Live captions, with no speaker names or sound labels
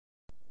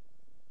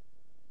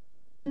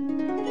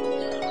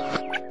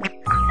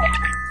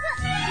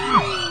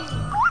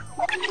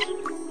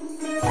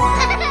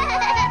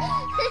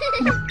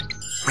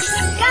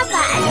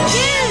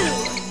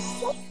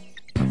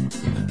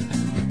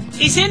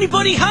Is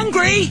anybody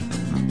hungry?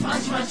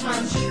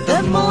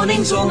 The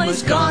morning's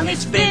almost gone,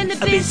 it's been a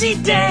busy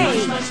day.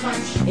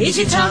 Is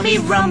your tummy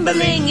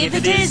rumbling? If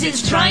it is,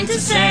 it's trying to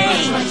say,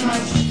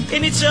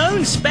 In its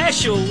own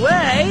special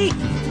way.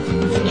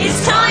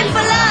 it's time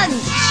for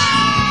lunch!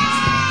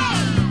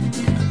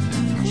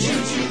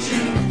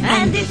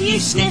 And if you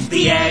sniff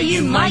the air,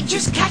 you might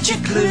just catch a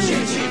clue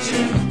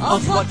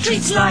of what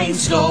treats lie in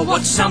store,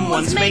 what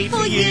someone's made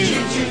for you.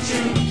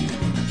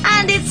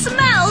 And it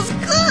smells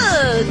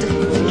good!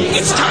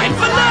 It's time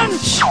for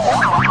lunch!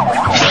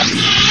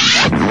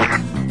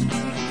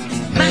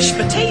 Mashed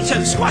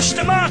potatoes, squashed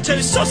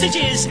tomatoes,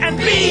 sausages and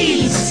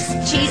beans!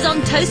 Cheese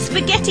on toast,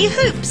 spaghetti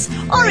hoops,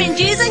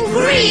 oranges and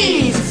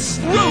greens!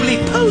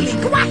 Roly-poly,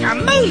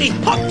 guacamole,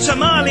 hot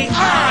tamale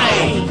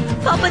pie!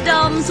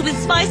 Poppadoms with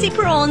spicy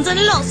prawns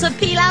and lots of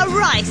pilau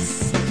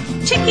rice.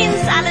 Chicken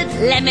salad,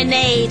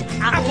 lemonade,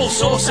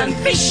 Applesauce and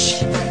fish!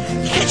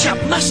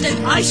 Ketchup, mustard,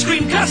 ice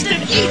cream,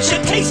 custard, each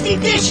a tasty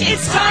dish!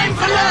 It's time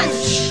for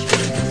lunch!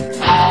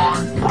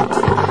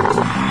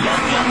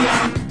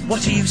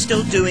 What are you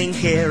still doing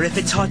here? If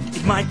it's hot,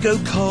 it might go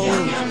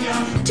cold.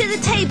 To the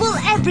table,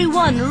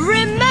 everyone,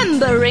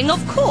 remembering,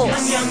 of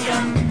course.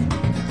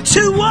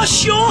 To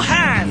wash your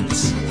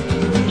hands!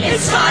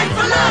 It's time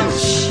for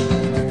lunch!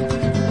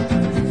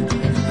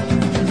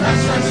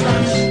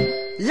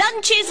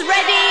 Lunch is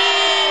ready!